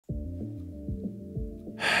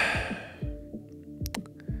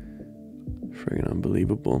Friggin'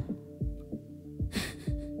 unbelievable.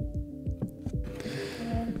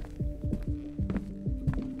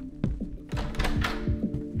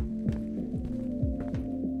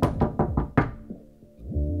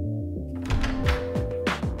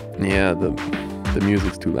 Yeah, the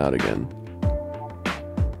music's too loud again.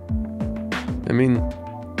 I mean,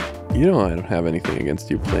 you know I don't have anything against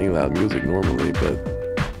you playing loud music normally, but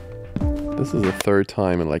this is the third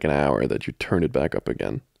time in like an hour that you turned it back up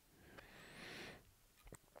again.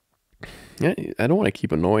 Yeah, I don't want to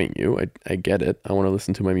keep annoying you. I get it. I want to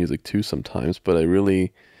listen to my music too sometimes, but I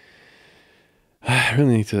really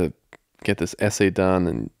need to get this essay done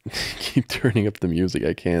and keep turning up the music.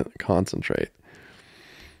 I can't concentrate.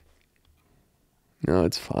 No,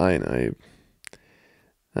 it's fine. I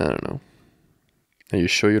don't know. Are you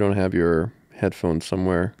sure you don't have your headphones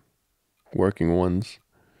somewhere? Working ones?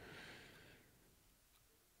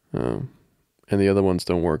 And the other ones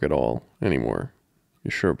don't work at all anymore. You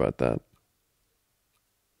sure about that?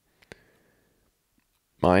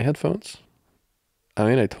 My headphones? I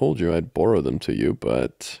mean, I told you I'd borrow them to you,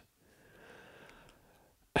 but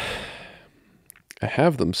I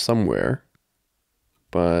have them somewhere.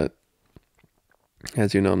 But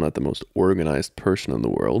as you know, I'm not the most organized person in the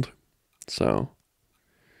world. So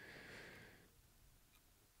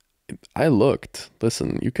I looked.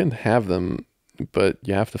 Listen, you can have them, but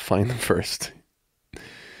you have to find them first.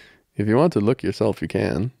 If you want to look yourself, you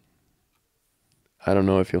can. I don't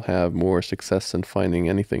know if you'll have more success in finding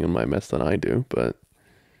anything in my mess than I do, but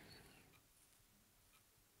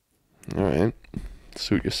all right,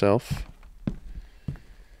 suit yourself.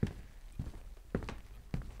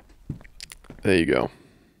 There you go.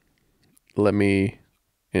 Let me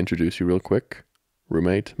introduce you real quick.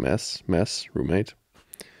 Roommate, mess, roommate.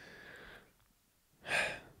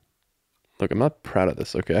 Look, I'm not proud of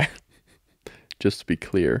this, okay? Just to be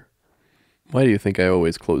clear. Why do you think I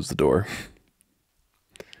always close the door?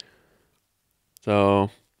 So,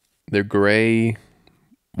 they're gray,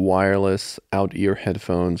 wireless, out-ear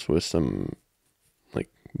headphones with some, like,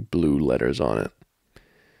 blue letters on it.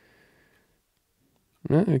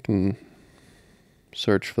 Yeah, you can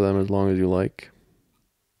search for them as long as you like.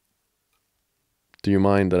 Do you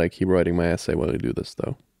mind that I keep writing my essay while I do this,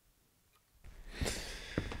 though?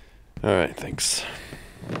 All right, thanks.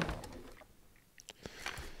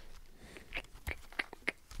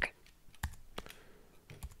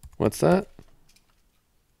 What's that?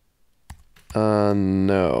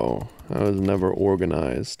 No, I was never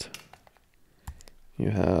organized. You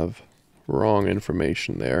have wrong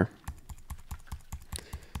information there.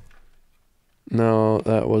 No,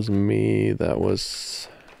 that was me. That was...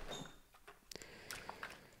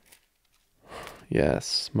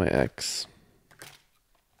 Yes, my ex.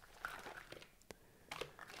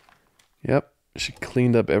 Yep, she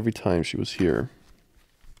cleaned up every time she was here.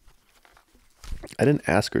 I didn't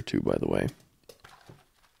ask her to, by the way.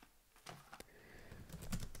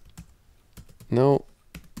 No,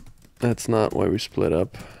 that's not why we split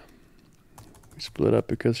up. We split up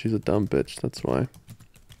because she's a dumb bitch, that's why.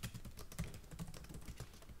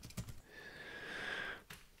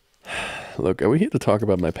 Look, are we here to talk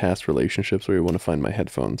about my past relationships or you want to find my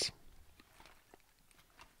headphones?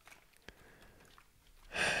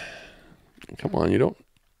 Come on, you know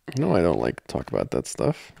I don't like to talk about that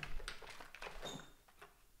stuff.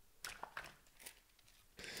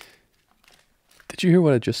 Did you hear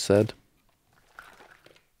what I just said?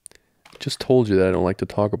 I just told you that I don't like to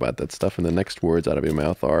talk about that stuff, and the next words out of your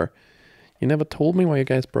mouth are, "You never told me why you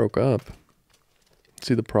guys broke up."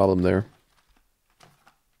 See the problem there?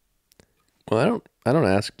 Well, I don't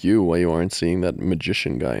ask you why you aren't seeing that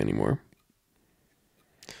magician guy anymore.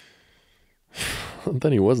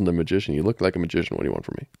 Then he wasn't a magician. You looked like a magician. What do you want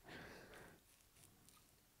from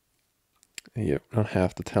me? You don't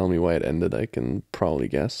have to tell me why it ended. I can probably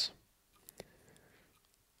guess.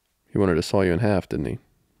 He wanted to saw you in half, didn't he?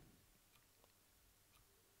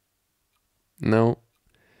 No.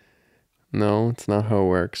 No, it's not how it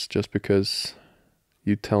works. Just because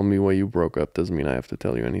you tell me why you broke up doesn't mean I have to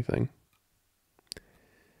tell you anything.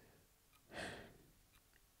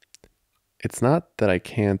 It's not that I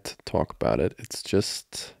can't talk about it. It's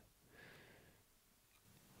just...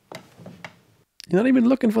 You're not even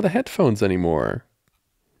looking for the headphones anymore.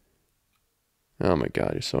 Oh my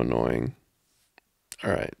God, you're so annoying.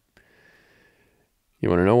 All right. You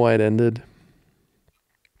want to know why it ended?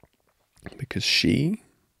 Because she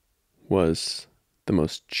was the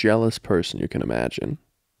most jealous person you can imagine.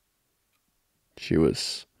 She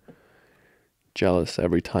was jealous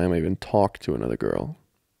every time I even talked to another girl.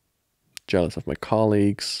 Jealous of my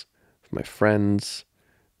colleagues, of my friends,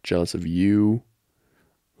 jealous of you.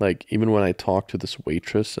 Like, even when I talked to this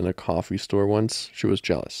waitress in a coffee store once, she was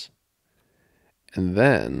jealous. And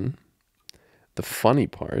then, the funny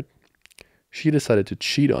part, she decided to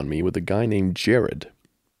cheat on me with a guy named Jared.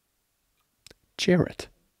 Jared.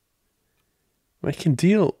 I can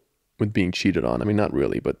deal with being cheated on. I mean, not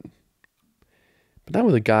really, but not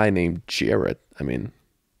with a guy named Jared. I mean,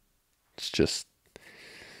 it's just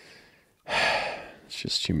it's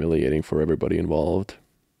just humiliating for everybody involved.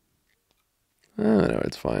 I don't know,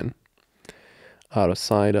 it's fine. Out of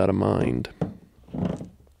sight, out of mind. What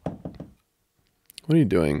are you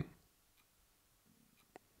doing?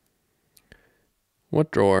 What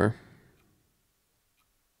drawer?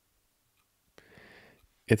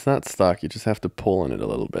 It's not stuck. You just have to pull on it a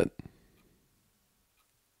little bit.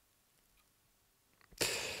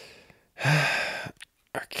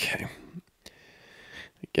 Okay.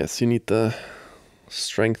 I guess you need the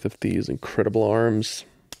strength of these incredible arms.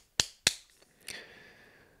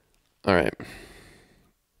 All right.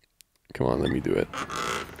 Come on, let me do it.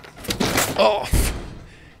 Oh,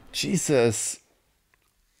 Jesus.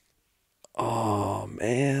 Oh,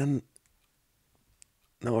 man.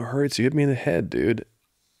 No, it hurts. You hit me in the head, dude.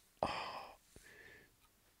 Oh,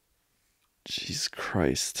 Jesus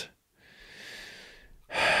Christ.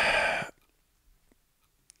 I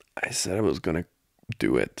said I was gonna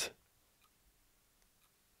do it.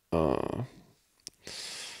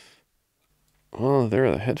 Well, there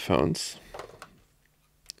are the headphones.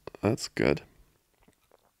 That's good.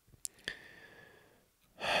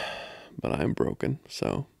 But I'm broken,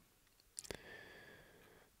 so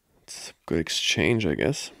it's a good exchange, I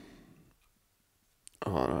guess.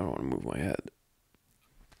 Oh, no, I don't want to move my head.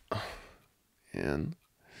 And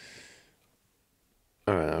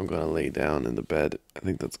all right, I'm gonna lay down in the bed. I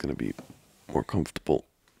think that's gonna be more comfortable.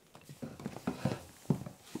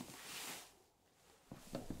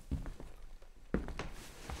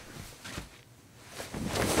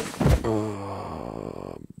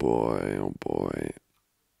 Oh boy, oh boy.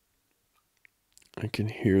 I can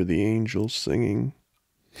hear the angels singing.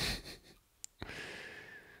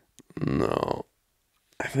 No,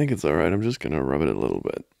 I think it's alright. I'm just gonna rub it a little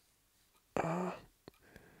bit.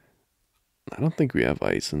 I don't think we have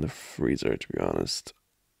ice in the freezer, to be honest.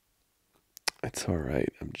 It's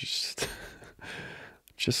alright. I'm just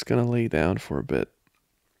just gonna lay down for a bit.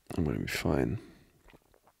 I'm gonna be fine.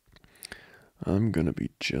 I'm gonna be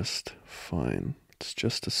just fine. It's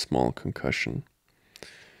just a small concussion.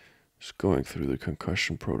 Just going through the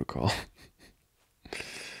concussion protocol.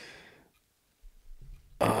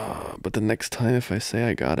 But the next time if I say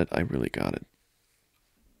I got it, I really got it.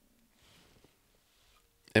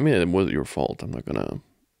 I mean, it was your fault. I'm not gonna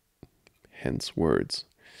hence words.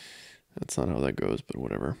 That's not how that goes, but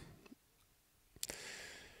whatever.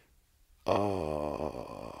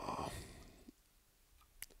 Oh.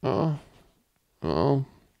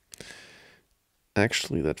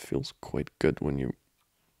 Actually, that feels quite good when you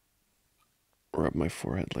rub my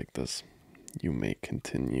forehead like this. You may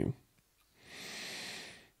continue.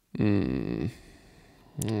 Oh,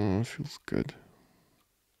 it feels good.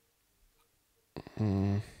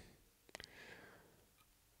 You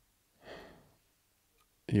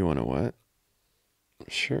wanna what?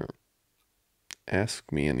 Sure.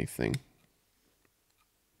 Ask me anything.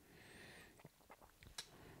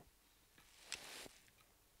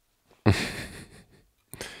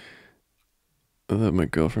 That my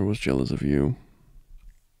girlfriend was jealous of you.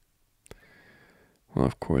 Well,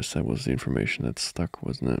 of course, that was the information that stuck,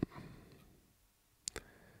 wasn't it?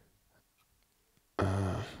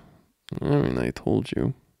 I mean, I told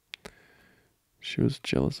you. She was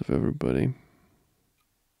jealous of everybody.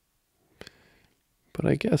 But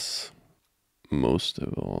I guess most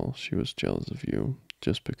of all, she was jealous of you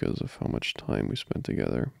just because of how much time we spent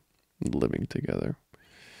together, living together,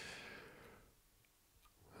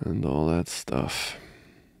 and all that stuff.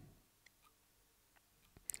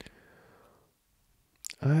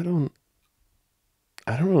 I don't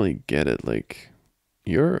really get it. Like,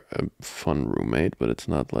 you're a fun roommate, but it's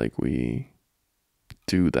not like we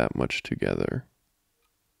do that much together,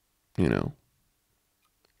 you know?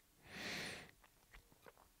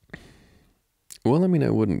 Well, I mean, I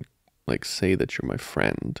wouldn't like say that you're my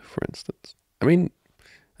friend, for instance. I mean,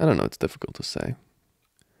 I don't know, it's difficult to say.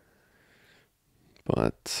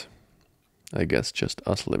 But I guess just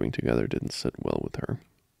us living together didn't sit well with her.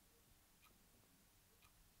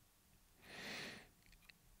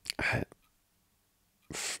 I,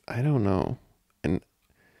 I don't know. And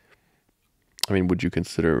I mean, would you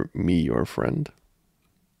consider me your friend?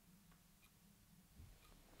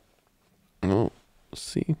 Oh,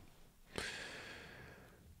 see?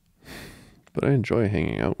 But I enjoy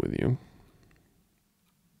hanging out with you.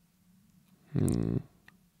 Mm,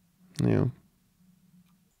 yeah.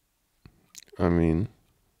 I mean,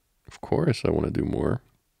 of course I want to do more.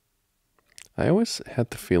 I always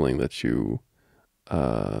had the feeling that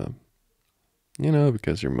uh,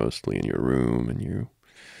 because you're mostly in your room and you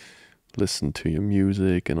listen to your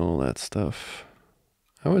music and all that stuff.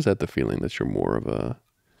 I always had the feeling that you're more of a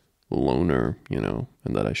loner,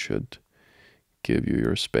 and that I should give you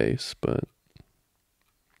your space. But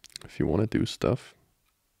if you want to do stuff,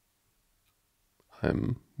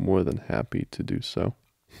 I'm more than happy to do so.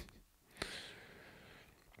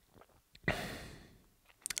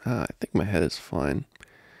 I think my head is fine.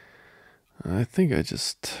 I think I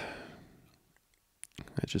just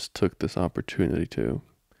took this opportunity to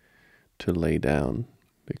lay down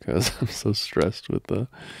because I'm so stressed with the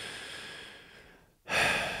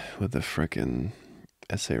frickin'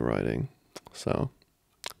 essay writing. So,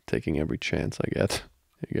 taking every chance I get,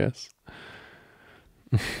 I guess.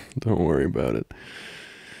 Don't worry about it.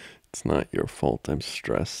 It's not your fault I'm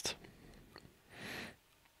stressed.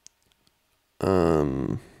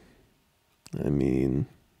 Um, I mean,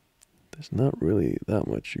 there's not really that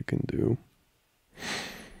much you can do.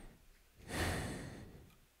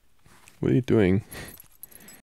 What are you doing?